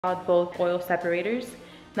installed both oil separators.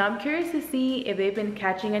 Now I'm curious to see if they've been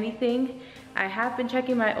catching anything. I have been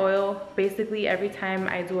checking my oil basically every time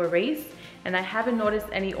I do a race, and I haven't noticed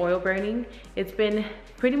any oil burning. It's been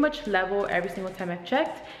pretty much level every single time I've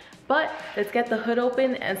checked. But let's get the hood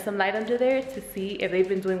open and some light under there to see if they've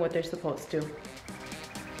been doing what they're supposed to.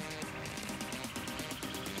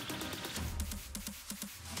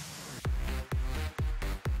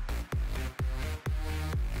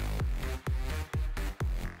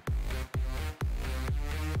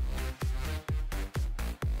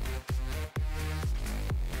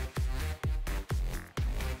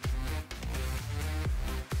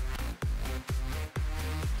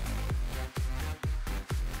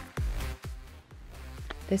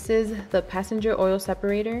 This is the passenger oil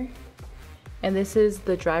separator, and this is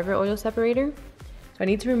the driver oil separator. So I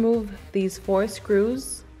need to remove these 4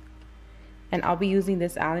 screws, and I'll be using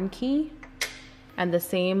this Allen key, and the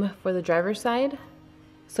same for the driver's side.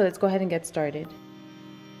 So let's go ahead and get started.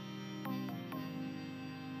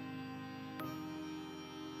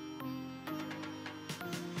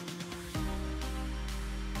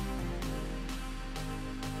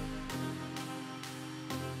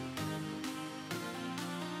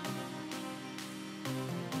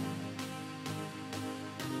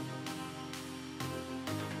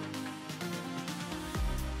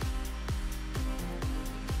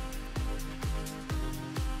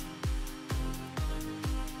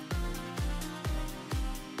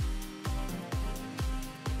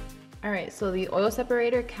 Alright, so the oil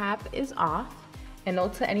separator cap is off. And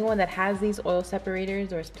note to anyone that has these oil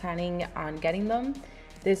separators or is planning on getting them,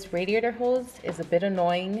 this radiator hose is a bit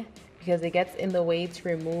annoying because it gets in the way to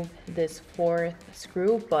remove this 4th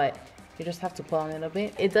screw, but you just have to pull on it a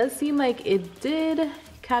bit. It does seem like it did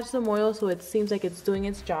catch some oil, so it seems like it's doing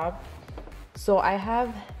its job. So I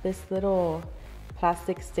have this little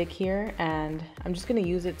plastic stick here, and I'm just gonna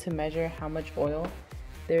use it to measure how much oil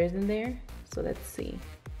there is in there. So let's see.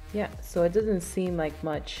 Yeah, so it doesn't seem like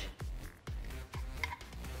much.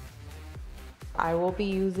 I will be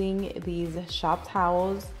using these shop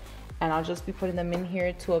towels, and I'll just be putting them in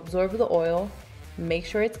here to absorb the oil, make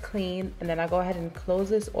sure it's clean, and then I'll go ahead and close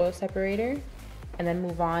this oil separator and then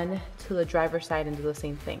move on to the driver's side and do the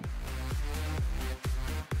same thing.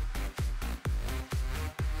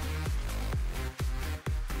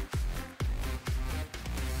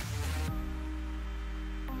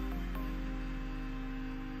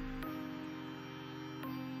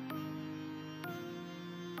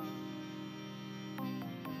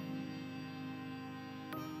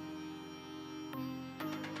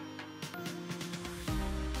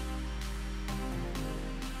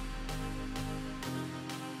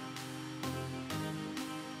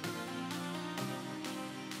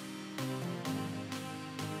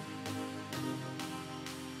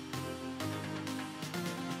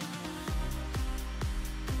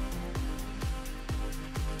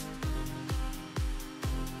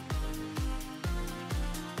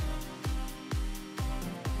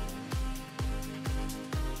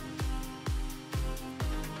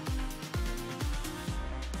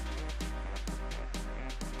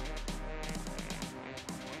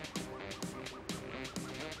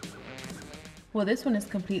 Well, this one is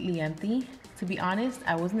completely empty. To be honest,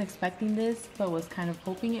 I wasn't expecting this, but was kind of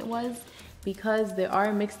hoping it was, because there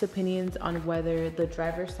are mixed opinions on whether the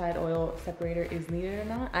driver's side oil separator is needed or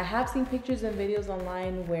not. I have seen pictures and videos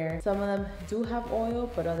online where some of them do have oil,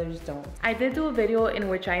 but others don't. I did do a video in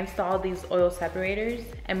which I installed these oil separators,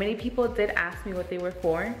 and many people did ask me what they were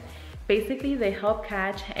for. Basically, they help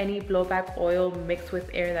catch any blowback oil mixed with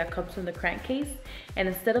air that comes from the crankcase, and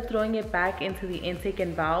instead of throwing it back into the intake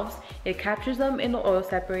and valves, it captures them in the oil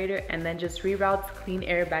separator and then just reroutes clean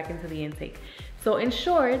air back into the intake. So in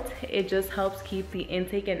short, it just helps keep the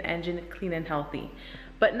intake and engine clean and healthy.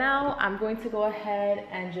 But now I'm going to go ahead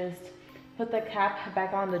and just put the cap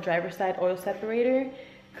back on the driver's side oil separator,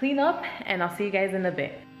 clean up, and I'll see you guys in a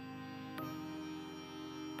bit.